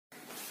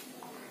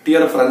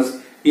Dear friends,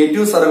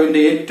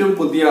 എഡ്യൂസർവിന്റെ ഏറ്റവും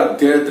പുതിയ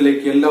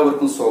അധ്യായത്തിലേക്ക്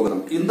എല്ലാവർക്കും സ്വാഗതം.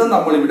 ഇന്ന്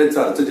നമ്മൾ ഇവിടെ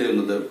ചർച്ച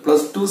ചെയ്യുന്നത്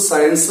 +2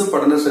 സയൻസ്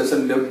പഠനശേഷം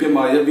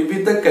ലഭ്യമായ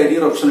വിവിധ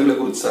കരിയർ ഓപ്ഷനുകളെ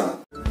കുറിച്ചാണ്.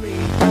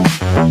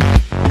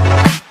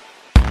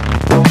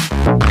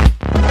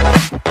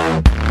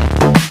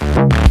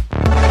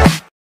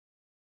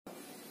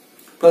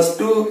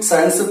 +2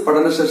 സയൻസ്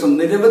പഠനശേഷം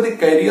നിരവധി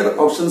കരിയർ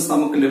ഓപ്ഷൻസ്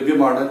നമുക്ക്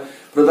ലഭ്യമാണ്.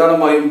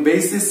 പ്രധാനമായും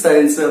ബേസിക്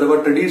സയൻസ് അഥവാ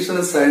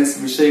ട്രഡീഷണൽ സയൻസ്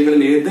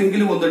വിഷയങ്ങളിൽ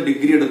ഏതെങ്കിലും ഒന്ന്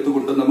ഡിഗ്രി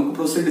എടുത്തുകൊണ്ട് നമുക്ക്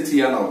പ്രൊസീഡ്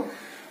ചെയ്യാനാവും.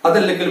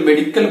 അതല്ലെങ്കിൽ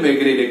മെഡിക്കൽ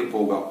മേഖലയിലേക്ക്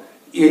പോകാം,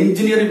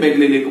 എഞ്ചിനീയറിംഗ്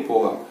മേഖലയിലേക്ക്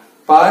പോകാം,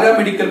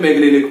 പാരാമെഡിക്കൽ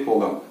മേഖലയിലേക്ക്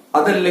പോകാം.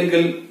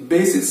 അതല്ലെങ്കിൽ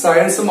ബേസിക്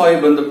സയൻസുമായി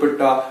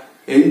ബന്ധപ്പെട്ട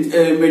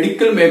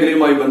മെഡിക്കൽ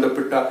മേഖലയുമായി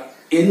ബന്ധപ്പെട്ട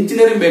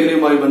എഞ്ചിനീയറിംഗ്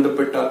മേഖലയുമായി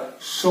ബന്ധപ്പെട്ട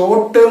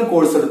ഷോർട്ട് ടേം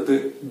കോഴ്സ് എടുത്ത്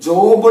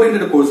ജോബ്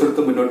ഓറിയന്റഡ് കോഴ്സ്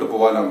എടുത്ത് മുന്നോട്ട്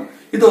പോകാനാവും.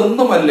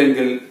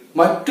 ഇതൊന്നുമല്ലെങ്കിൽ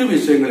മറ്റു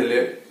വിഷയങ്ങളിലെ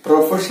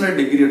പ്രൊഫഷണൽ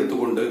ഡിഗ്രി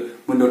എടുത്തുകൊണ്ട്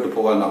മുന്നോട്ട്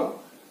പോകാനാവും.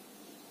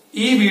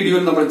 ഈ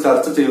വീഡിയോയിൽ നമ്മൾ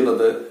ചർച്ച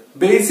ചെയ്യുന്നത്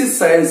ബേസിക്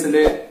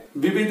സയൻസിലെ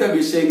വിവിധ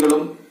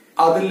വിഷയങ്ങളും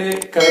അതിലെ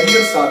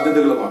കരിയർ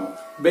സാധ്യതകളുമാണ്.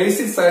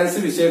 ബേസിക് സയൻസ്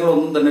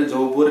വിഷയങ്ങളൊന്നും തന്നെ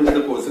ജോബ്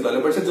ഓറിയന്റഡ് കോഴ്സുകളല്ല,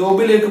 പക്ഷെ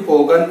ജോബിലേക്ക്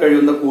പോകാൻ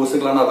കഴിയുന്ന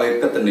കോഴ്സുകളാണ്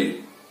അവയൊക്കെ തന്നെയും.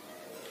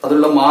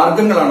 അതിനുള്ള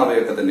മാർഗങ്ങളാണ്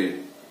അവയൊക്കെ തന്നെയും.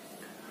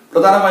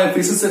 പ്രധാനമായും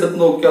ഫിസിക്സ് എടുത്ത്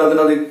നോക്കിയാൽ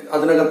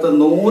അതിനകത്ത്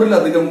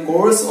 100-ലധികം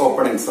കോഴ്സ്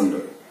ഓപ്പണിംഗ്സ് ഉണ്ട്,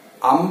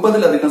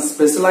 50-ലധികം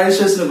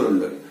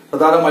സ്പെഷ്യലൈസേഷനുകളുണ്ട്.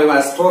 പ്രധാനമായും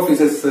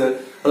ആസ്ട്രോഫിസിക്സ്,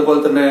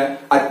 അതുപോലെ തന്നെ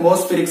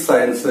atmospheric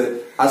science,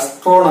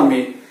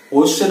 astronomy,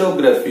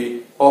 oceanography,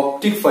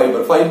 optic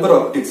fibre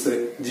optics,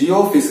 Jio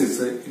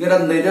physics, ഇങ്ങനെ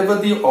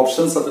നിരവധി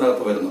ഓപ്ഷൻസ്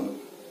അതിനകത്ത് വരുന്നുണ്ട്.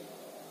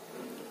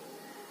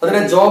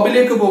 അതിനെ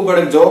ജോബിലേക്ക്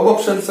പോകുകയാണെങ്കിൽ, ജോബ്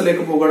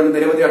ഓപ്ഷൻസിലേക്ക് പോകുകയാണെങ്കിൽ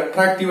നിരവധി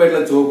അട്രാക്റ്റീവ്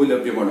ആയിട്ടുള്ള ജോബ്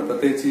ലഭ്യമാണ്.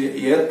 പ്രത്യേകിച്ച്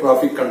എയർ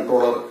ട്രാഫിക്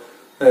കൺട്രോളർ,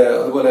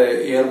 അതുപോലെ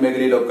എയർ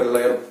മേഖലയിലൊക്കെ ഉള്ള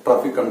എയർ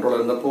ട്രാഫിക് കൺട്രോളർ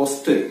എന്ന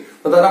പോസ്റ്റ്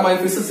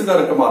പ്രധാനമായും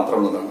ഫിസിക്സുകാർക്ക്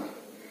മാത്രമുള്ളതാണ്.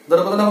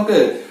 അതോടൊപ്പം നമുക്ക്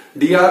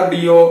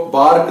DRDO,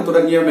 ബാർക്ക്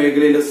തുടങ്ങിയ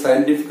മേഖലയിൽ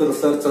സയന്റിഫിക്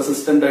റിസർച്ച്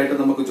അസിസ്റ്റന്റ് ആയിട്ട്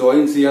നമുക്ക്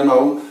ജോയിൻ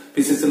ചെയ്യാനാവും.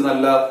 ഫിസിക്സിൽ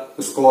നല്ല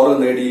സ്കോർ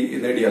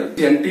നേടിയാൽ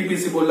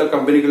NTPC പോലുള്ള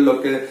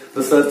കമ്പനികളിലൊക്കെ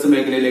റിസർച്ച്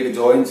മേഖലയിലേക്ക്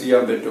ജോയിൻ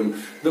ചെയ്യാൻ പറ്റും.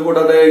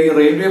 ഇതുകൂടാതെ ഈ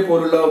റെയിൽവേ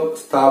പോലുള്ള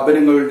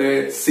സ്ഥാപനങ്ങളുടെ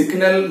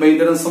സിഗ്നൽ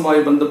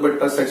മെയിന്റനൻസുമായി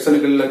ബന്ധപ്പെട്ട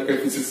സെക്ഷനുകളിലൊക്കെ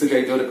ഫിസിക്സ്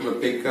കഴിഞ്ഞവർക്ക്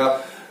പ്രത്യേക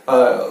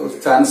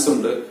ചാൻസ്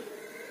ഉണ്ട്.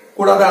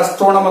 കൂടാതെ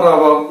അസ്ട്രോണമർ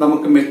ആവാം,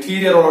 നമുക്ക്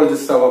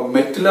മെറ്റീരിയറോളജിസ്റ്റ് ആവാം,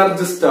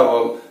 മെറ്റലർജിസ്റ്റ്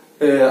ആവാം,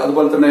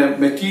 അതുപോലെ തന്നെ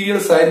മെറ്റീരിയൽ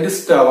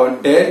സയന്റിസ്റ്റ് ആവാം,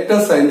 ഡേറ്റ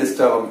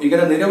സയന്റിസ്റ്റ് ആവാം.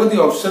 ഇങ്ങനെ നിരവധി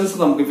ഓപ്ഷൻസ്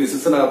നമുക്ക്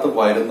ഫിസിക്സിനകത്ത്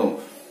വരുന്നു.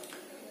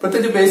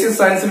 പ്രത്യേകിച്ച് ബേസിക്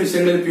സയൻസ്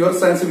വിഷയങ്ങളിൽ, പ്യുവർ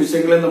സയൻസ്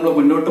വിഷയങ്ങളിൽ നമ്മൾ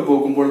മുന്നോട്ട്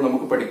പോകുമ്പോൾ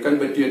നമുക്ക് പഠിക്കാൻ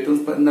പറ്റിയ ഏറ്റവും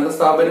നല്ല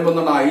സ്ഥാപനം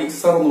ഒന്നാണ്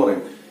IISER എന്ന്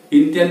പറയും,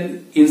 Indian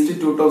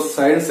institute of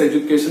science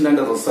education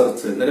and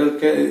research.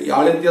 ഇതിലൊക്കെ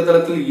ആൾ ഇന്ത്യ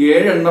തലത്തിൽ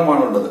 7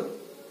 എണ്ണമാണുള്ളത്.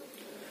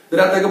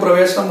 ഇതിനകത്തേക്ക്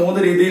പ്രവേശനം 3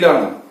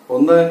 രീതിയിലാണ്.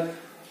 ഒന്ന്,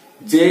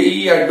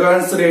 JEE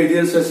അഡ്വാൻസ്ഡ്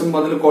എഴുതിയതിനു ശേഷം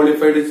അതിൽ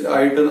ക്വാളിഫൈഡ്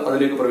ആയിട്ട്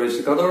അതിലേക്ക്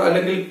പ്രവേശിക്കാം. അതോടെ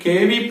അല്ലെങ്കിൽ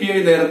KVPI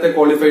നേരത്തെ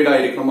ക്വാളിഫൈഡ്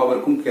ആയിരിക്കണം,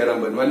 അവർക്കും കയറാൻ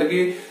പറ്റും.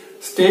 അല്ലെങ്കിൽ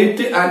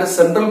state and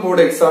central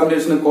board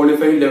examination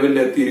qualified ലെവലിൽ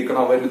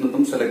എത്തിയിരിക്കണം, അവരിൽ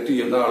നിന്നും സെലക്ട്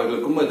ചെയ്യുന്ന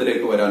ആളുകൾക്കും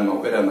ഇതിലേക്ക്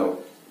വരാനാവും.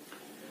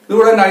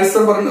 ഇതുകൂടെ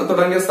നൈസർ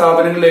തുടങ്ങിയ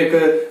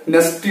സ്ഥാപനങ്ങളിലേക്ക്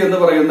നെസ്റ്റ് എന്ന്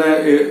പറയുന്ന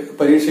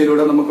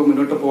പരീക്ഷയിലൂടെ നമുക്ക്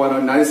മുന്നോട്ട്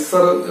പോകാനാവും.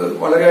 നൈസർ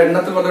വളരെ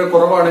എണ്ണത്തിൽ വളരെ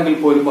കുറവാണെങ്കിൽ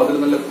പോലും അതിൽ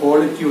നല്ല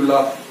ക്വാളിറ്റിയുള്ള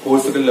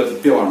കോഴ്സുകൾ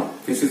ലഭ്യമാണ്.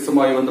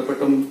 ഫിസിക്സുമായി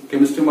ബന്ധപ്പെട്ടും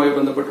കെമിസ്ട്രിയുമായി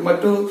ബന്ധപ്പെട്ടും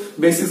മറ്റു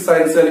ബേസിക്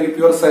സയൻസ് അല്ലെങ്കിൽ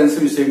പ്യുവർ സയൻസ്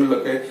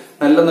വിഷയങ്ങളിലൊക്കെ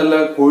നല്ല നല്ല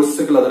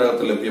കോഴ്സുകൾ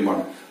അതിനകത്ത്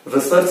ലഭ്യമാണ്.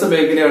 റിസർച്ച്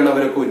മേഖലയാണ്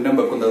അവരൊക്കെ ഉന്നം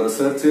വെക്കുന്നത്.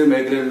 റിസർച്ച്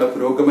മേഖലയിലുള്ള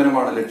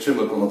പുരോഗമനമാണ് ലക്ഷ്യം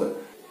വെക്കുന്നത്.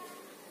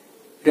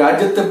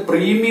 രാജ്യത്തെ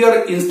പ്രീമിയർ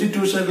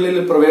ഇൻസ്റ്റിറ്റ്യൂഷനുകളിൽ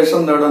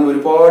പ്രവേശനം നേടാൻ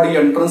ഒരുപാട്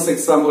എൻട്രൻസ്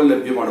എക്സാമുകൾ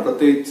ലഭ്യമാണ്.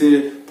 പ്രത്യേകിച്ച്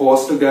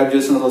പോസ്റ്റ്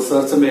ഗ്രാജുവേഷൻ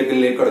റിസർച്ച്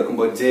മേഖലയിലേക്ക്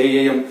കടക്കുമ്പോൾ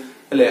JAM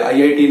അല്ലെ,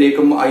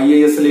 IITയിലേക്കും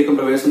IASലേക്കും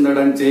പ്രവേശനം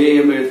നേടാൻ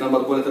JAM എഴുതണം.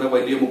 അതുപോലെ തന്നെ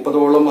വലിയ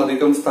 30ഓളം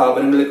അധികം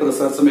സ്ഥാപനങ്ങളിലേക്ക്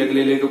റിസർച്ച്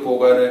മേഖലയിലേക്ക്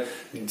പോകാൻ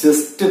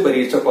ജസ്റ്റ്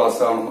പരീക്ഷ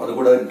പാസ്സാവണം.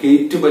 അതുകൂടാതെ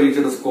ഗേറ്റ്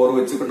പരീക്ഷയുടെ സ്കോർ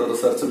വെച്ചുകൊണ്ട്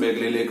റിസർച്ച്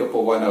മേഖലയിലേക്ക്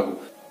പോകാനാകും.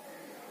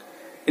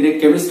 ഇനി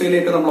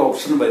കെമിസ്ട്രിയിലേക്ക് നമ്മൾ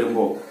ഓപ്ഷൻ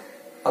വരുമ്പോൾ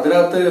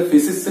അതിനകത്ത്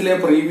ഫിസിക്സിലെ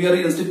പ്രീമിയർ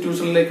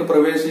ഇൻസ്റ്റിറ്റ്യൂഷനിലേക്ക്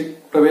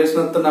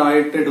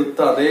പ്രവേശനത്തിനായിട്ട് എടുത്ത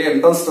അതേ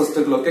എൻട്രൻസ്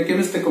ടെസ്റ്റുകളൊക്കെ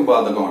കെമിസ്ട്രിക്കും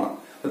ബാധകമാണ്.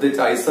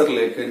 പ്രത്യേകിച്ച്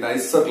IISERലേക്ക്,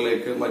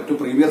 നൈസറിലേക്ക്, മറ്റു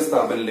പ്രീമിയർ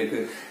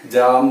സ്ഥാപനങ്ങളിലേക്ക്,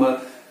 JAM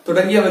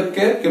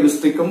തുടങ്ങിയവയ്ക്ക്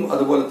കെമിസ്ട്രിക്കും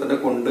അതുപോലെ തന്നെ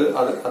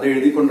അത്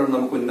എഴുതിക്കൊണ്ടാണ്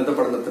നമുക്ക് ഉന്നത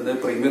പഠനത്തിന്റെ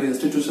പ്രീമിയർ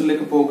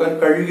ഇൻസ്റ്റിറ്റ്യൂഷനിലേക്ക് പോകാൻ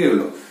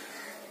കഴിയുകയുള്ളൂ.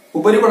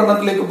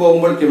 ഉപരിപഠനത്തിലേക്ക്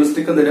പോകുമ്പോൾ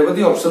കെമിസ്ട്രിക്ക്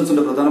നിരവധി ഓപ്ഷൻസ്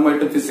ഉണ്ട്.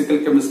 പ്രധാനമായിട്ടും physical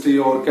chemistry,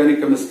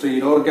 organic chemistry,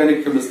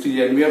 inorganic chemistry,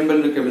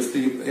 എൻവയോൺമെന്റൽ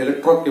chemistry,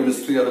 electro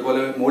chemistry,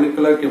 അതുപോലെ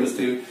മോളിക്കുലർ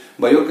കെമിസ്ട്രി,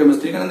 ബയോ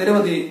കെമിസ്ട്രി, ഇങ്ങനെ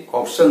നിരവധി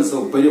ഓപ്ഷൻസ്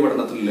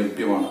ഉപരിപഠനത്തിൽ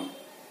ലഭ്യമാണ്.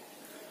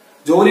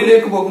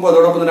 ജോലിയിലേക്ക് പോകുമ്പോൾ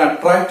അതോടൊപ്പം തന്നെ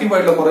അട്രാക്റ്റീവ്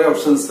ആയിട്ടുള്ള കുറെ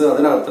ഓപ്ഷൻസ്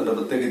അതിനകത്തുണ്ട്.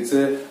 പ്രത്യേകിച്ച്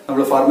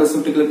നമ്മൾ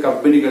ഫാർമസ്യൂട്ടിക്കൽ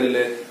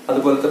കമ്പനികളില്,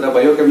 അതുപോലെ തന്നെ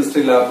ബയോ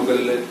കെമിസ്ട്രി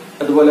ലാബുകളില്,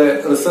 അതുപോലെ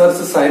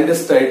റിസർച്ച്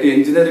സയന്റിസ്റ്റ് ആയിട്ട്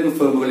എഞ്ചിനീയറിംഗ്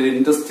ഫേമുകളിൽ,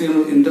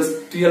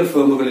 ഇൻഡസ്ട്രിയൽ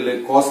ഫേമുകളില്,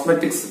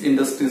 കോസ്മെറ്റിക്സ്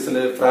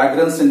ഇൻഡസ്ട്രീസില്,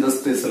 ഫ്രാഗ്രൻസ്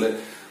ഇൻഡസ്ട്രീസില്,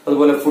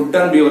 അതുപോലെ ഫുഡ്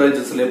ആൻഡ്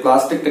ബീവറേജസില്,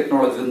 പ്ലാസ്റ്റിക്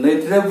ടെക്നോളജി,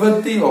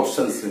 നിരവധി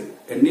ഓപ്ഷൻസ്,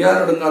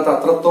 എണ്ണിയാലൊടുങ്ങാത്ത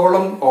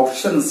അത്രത്തോളം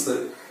ഓപ്ഷൻസ്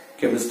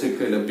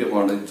കെമിസ്ട്രിക്ക്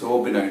ലഭ്യമാണ്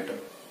ജോബിനായിട്ട്.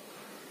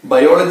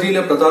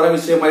 ബയോളജിയിലെ പ്രധാന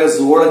വിഷയമായ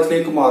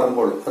സുവോളജിയിലേക്ക്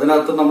മാറുമ്പോൾ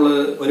അതിനകത്ത് നമ്മൾ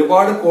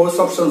ഒരുപാട് കോഴ്സ്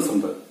ഓപ്ഷൻസ്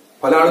ഉണ്ട്.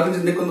 പല ആളുകളും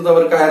ചിന്തിക്കുന്നത്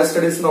അവർക്ക് ഹയർ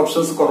സ്റ്റഡീസിന്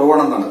ഓപ്ഷൻസ്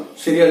കുറവാണെന്നാണ്.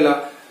 ശരിയല്ല.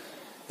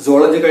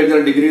 സുവോളജി കഴിഞ്ഞാൽ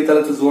ഡിഗ്രി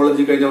തലത്തിൽ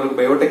സുവോളജി കഴിഞ്ഞാൽ അവർക്ക്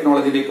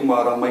ബയോടെക്നോളജിയിലേക്ക്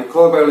മാറാം,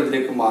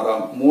 മൈക്രോബയോളജിയിലേക്ക്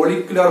മാറാം,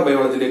 മോളിക്കുലാർ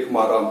ബയോളജിയിലേക്ക്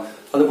മാറാം,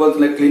 അതുപോലെ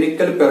തന്നെ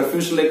ക്ലിനിക്കൽ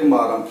പെർഫ്യൂഷനിലേക്ക്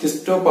മാറാം,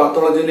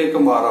 ഹിസ്റ്റോപാത്തോളജിയിലേക്ക്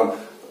മാറാം,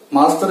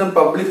 മാസ്റ്റർ ഇൻ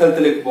പബ്ലിക്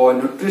ഹെൽത്തിലേക്ക് പോകാം,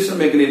 ന്യൂട്രീഷൻ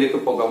മേഖലയിലേക്ക്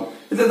പോകാം.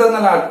 ഇതൊക്കെ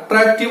നല്ല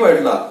അട്രാക്റ്റീവ്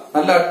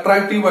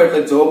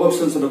ആയിട്ടുള്ള ജോബ്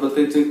ഓപ്ഷൻസ് ഉണ്ട്.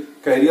 പ്രത്യേകിച്ച്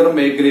കരിയർ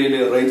മേഖലയിൽ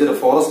റേഞ്ചർ,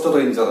 ഫോറസ്റ്റ്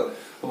റേഞ്ചർ,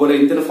 അതുപോലെ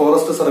ഇന്ത്യൻ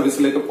ഫോറസ്റ്റ്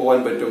സർവീസിലേക്ക് പോകാൻ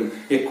പറ്റും.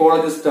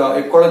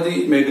 എക്കോളജി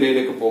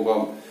മേഖലയിലേക്ക്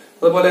പോകാം.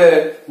 അതുപോലെ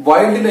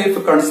wild life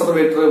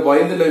conservator,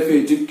 wild life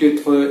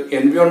educator,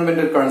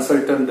 എൻവയോൺമെന്റൽ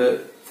consultant,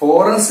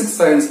 forensic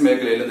science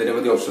മേഖലയിൽ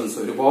നിരവധി ഓപ്ഷൻസ്,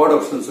 ഒരുപാട്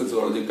options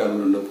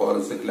സുവോളജിക്കാരുണ്ട്.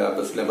 Forensic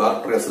lab,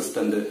 laboratory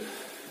assistant,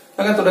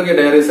 അങ്ങനെ തുടങ്ങിയ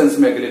ഡയറി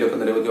സയൻസ് മേഖലയിലൊക്കെ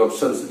നിരവധി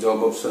ഓപ്ഷൻസ്,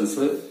 ജോബ്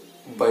ഓപ്ഷൻസ്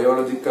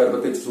ബയോളജിക്കാർ,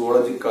 പ്രത്യേകിച്ച്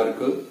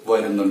സുവോളജിക്കാർക്ക്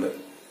വരുന്നുണ്ട്.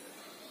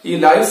 ഈ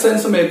ലൈഫ്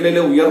സയൻസ്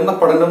മേഖലയിലെ ഉയർന്ന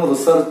പഠനവും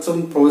റിസർച്ചും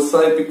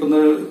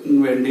പ്രോത്സാഹിപ്പിക്കുന്നതിന്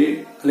വേണ്ടി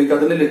അല്ലെങ്കിൽ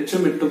അതിനെ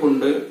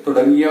ലക്ഷ്യമിട്ടുകൊണ്ട്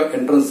തുടങ്ങിയ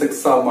എൻട്രൻസ്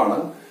എക്സാമാണ്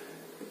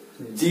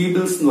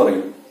GBILS എന്ന്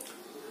പറയും.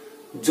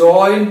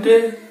 Joint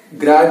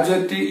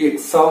graduate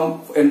exam,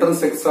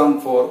 entrance exam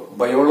four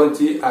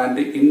biology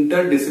and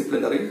Inter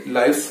disciplinary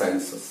life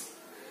sciences.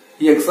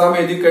 ഈ എക്സാം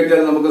എഴുതി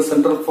കഴിഞ്ഞാൽ നമുക്ക്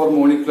സെന്റർ ഫോർ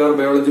മോളിക്കുലർ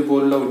ബയോളജി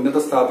പോലുള്ള ഉന്നത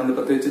സ്ഥാപനങ്ങൾ,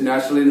 പ്രത്യേകിച്ച്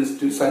national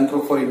institute centre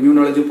for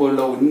immunology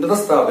പോലുള്ള ഉന്നത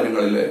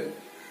സ്ഥാപനങ്ങളിൽ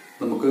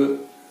നമുക്ക്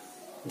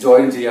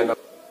ജോയിൻ ചെയ്യാൻ.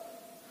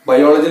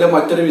 ബയോളജിയിലെ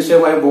മറ്റൊരു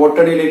വിഷയമായ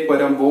ബോട്ടണിയിലേക്ക്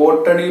വരാം.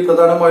 ബോട്ടണി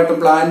പ്രധാനമായിട്ടും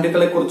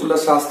പ്ലാന്റുകളെ കുറിച്ചുള്ള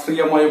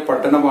ശാസ്ത്രീയമായ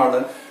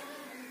പഠനമാണ്.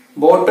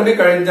 ബോട്ടണി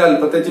കഴിഞ്ഞാൽ,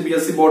 പ്രത്യേകിച്ച്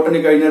BSc ബോട്ടണി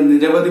കഴിഞ്ഞാൽ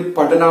നിരവധി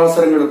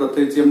പഠനാവസരങ്ങൾ,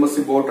 പ്രത്യേകിച്ച്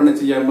MSc ബോട്ടണി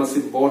ചെയ്യാം,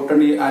 MSc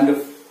ബോട്ടണി ആൻഡ്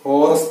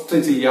ഫോറസ്റ്റ്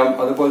ചെയ്യാം,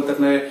 അതുപോലെ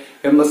തന്നെ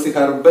MSc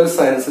ഹെർബൽ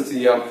സയൻസ്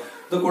ചെയ്യാം.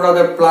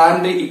 ഇതുകൂടാതെ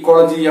പ്ലാന്റ്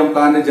ഇക്കോളജി ചെയ്യാം,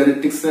 പ്ലാന്റ്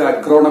ജെനറ്റിക്സ്,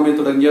 അഗ്രോണമി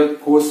തുടങ്ങിയ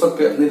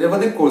കോഴ്സൊക്കെ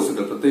നിരവധി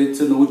കോഴ്സുകൾ,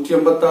 പ്രത്യേകിച്ച്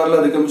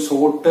 156-ലധികം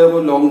ഷോർട്ട്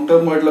ടേമും ലോങ്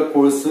ടേമും ആയിട്ടുള്ള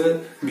കോഴ്സ്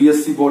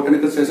BSc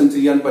ബോട്ടണിക്ക് ശേഷം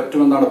ചെയ്യാൻ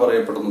പറ്റുമെന്നാണ്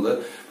പറയപ്പെടുന്നത്.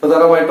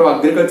 പ്രധാനമായിട്ടും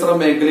അഗ്രികൾച്ചറൽ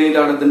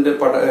മേഖലയിലാണ് ഇതിന്റെ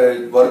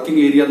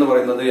വർക്കിംഗ് ഏരിയ എന്ന്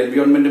പറയുന്നത്,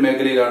 എൻവയോൺമെന്റ്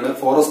മേഖലയിലാണ്,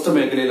 ഫോറസ്റ്റ്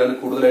മേഖലയിലാണ്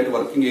കൂടുതലായിട്ട്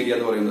വർക്കിംഗ് ഏരിയ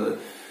എന്ന് പറയുന്നത്.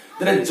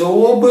 ഇതിന്റെ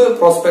ജോബ്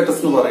പ്രോസ്പെക്ടസ്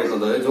എന്ന്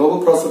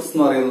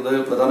പറയുന്നത്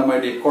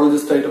പ്രധാനമായിട്ട്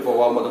ഇക്കോളജിസ്റ്റ് ആയിട്ട്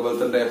പോവാം, അതുപോലെ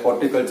തന്നെ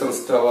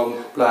ഹോർട്ടിക്കൾച്ചറിസ്റ്റ് ആവാം,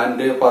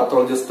 പ്ലാന്റ്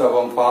പാത്തോളജിസ്റ്റ്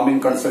ആവാം,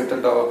 ഫാമിംഗ്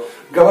കൺസൾട്ടന്റ് ആവാം.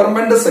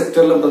 ഗവൺമെന്റ്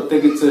സെക്ടറിലും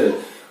പ്രത്യേകിച്ച്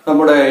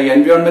നമ്മുടെ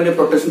എൻവയോൺമെന്റ്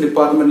പ്രൊട്ടക്ഷൻ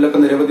ഡിപ്പാർട്ട്മെന്റിലൊക്കെ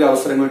നിരവധി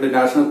അവസരങ്ങളുണ്ട്.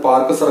 നാഷണൽ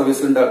പാർക്ക്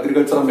സർവീസിലുണ്ട്,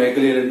 അഗ്രികൾച്ചറൽ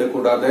മേഖലയിലുണ്ട്,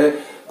 കൂടാതെ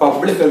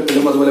പബ്ലിക്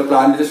ഹെൽത്തിലും അതുപോലെ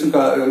പ്ലാന്റേഷൻ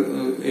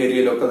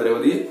ഏരിയയിലൊക്കെ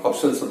നിരവധി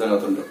ഓപ്ഷൻസ്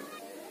അതിനകത്തുണ്ട്.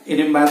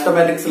 ഇനി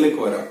മാത്തമാറ്റിക്സിലേക്ക്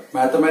വരാം.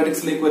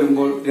 മാത്തമാറ്റിക്സിലേക്ക്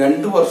വരുമ്പോൾ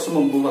 2 വർഷം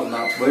മുമ്പ് വന്ന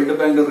വേൾഡ്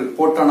ബാങ്ക്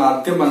റിപ്പോർട്ടാണ്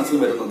ആദ്യം മനസ്സിൽ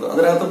വരുന്നത്.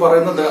 അതിനകത്ത്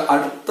പറയുന്നത്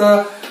അടുത്ത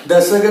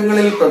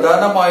ദശകങ്ങളിൽ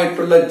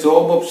പ്രധാനമായിട്ടുള്ള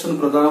ജോബ് ഓപ്ഷൻ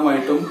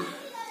പ്രധാനമായിട്ടും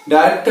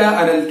ഡാറ്റ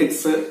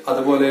അനലിറ്റിക്സ്,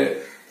 അതുപോലെ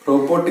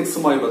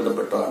റോബോട്ടിക്സുമായി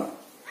ബന്ധപ്പെട്ടതാണ്.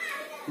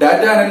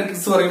 ഡാറ്റ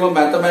അനലിറ്റിക്സ് പറയുമ്പോൾ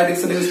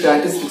മാത്തമാറ്റിക്സിനെയും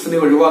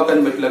സ്റ്റാറ്റിസ്റ്റിക്സിനെയും ഒഴിവാക്കാൻ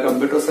പറ്റില്ല.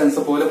 കമ്പ്യൂട്ടർ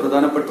സയൻസ് പോലെ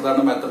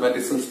പ്രധാനപ്പെട്ടതാണ്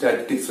മാത്തമാറ്റിക്സും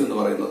സ്റ്റാറ്റിസ്റ്റിക്സും എന്ന്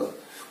പറയുന്നത്.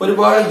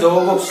 ഒരുപാട്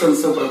ജോബ്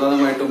ഓപ്ഷൻസ്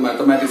പ്രധാനമായിട്ടും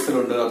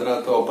മാത്തമാറ്റിക്സിലുണ്ട്.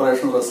 അതിനകത്ത്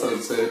ഓപ്പറേഷണൽ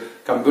റിസർച്ച്,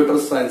 കമ്പ്യൂട്ടർ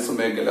സയൻസ്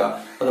മേഖല,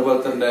 അതുപോലെ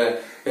തന്നെ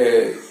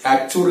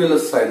actuarial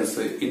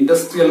science,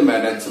 industrial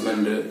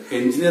management,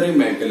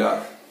 engineering മേഖല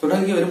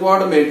തുടങ്ങിയ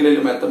ഒരുപാട്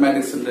മേഖലയിൽ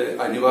മാത്തമാറ്റിക്സിന്റെ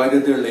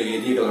അനിവാര്യതയുള്ള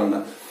ഏരിയകളാണ്.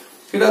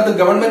 ഇതിനകത്ത്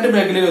ഗവൺമെന്റ്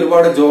മേഖലയിൽ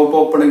ഒരുപാട് ജോബ്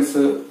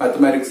ഓപ്പണിംഗ്സ്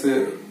മാത്തമാറ്റിക്സ്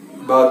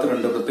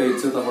വിഭാഗത്തിലുണ്ട്.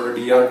 പ്രത്യേകിച്ച് നമ്മുടെ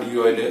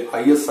DRDOയില്,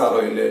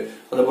 ISROയില്,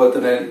 അതുപോലെ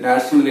തന്നെ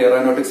നാഷണൽ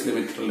എയറോനോട്ടിക്സ്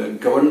ലിമിറ്റഡില്,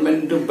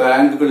 ഗവൺമെന്റ്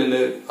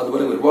ബാങ്കുകളില്,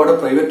 അതുപോലെ ഒരുപാട്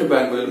പ്രൈവറ്റ്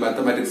ബാങ്കുകളിൽ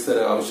മാത്തമാറ്റിക്സ്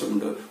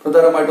ആവശ്യമുണ്ട്.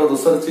 പ്രധാനമായിട്ടും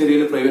റിസർച്ച്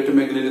ഏരിയയിൽ, പ്രൈവറ്റ്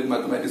മേഖലയിൽ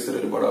മാത്തമാറ്റിക്സിന്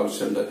ഒരുപാട്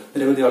ആവശ്യമുണ്ട്,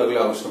 നിരവധി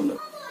ആളുകളെ ആവശ്യമുണ്ട്.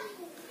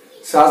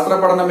 ശാസ്ത്ര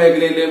പഠന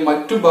മേഖലയിലെ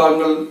മറ്റു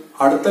ഭാഗങ്ങൾ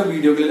അടുത്ത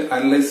വീഡിയോകളിൽ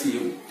അനലൈസ്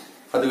ചെയ്യും.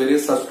 അതുവരെ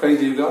സബ്സ്ക്രൈബ്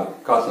ചെയ്യുക,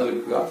 കാത്തു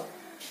നിൽക്കുക.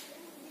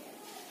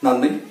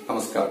 നന്ദി,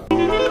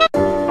 നമസ്കാരം.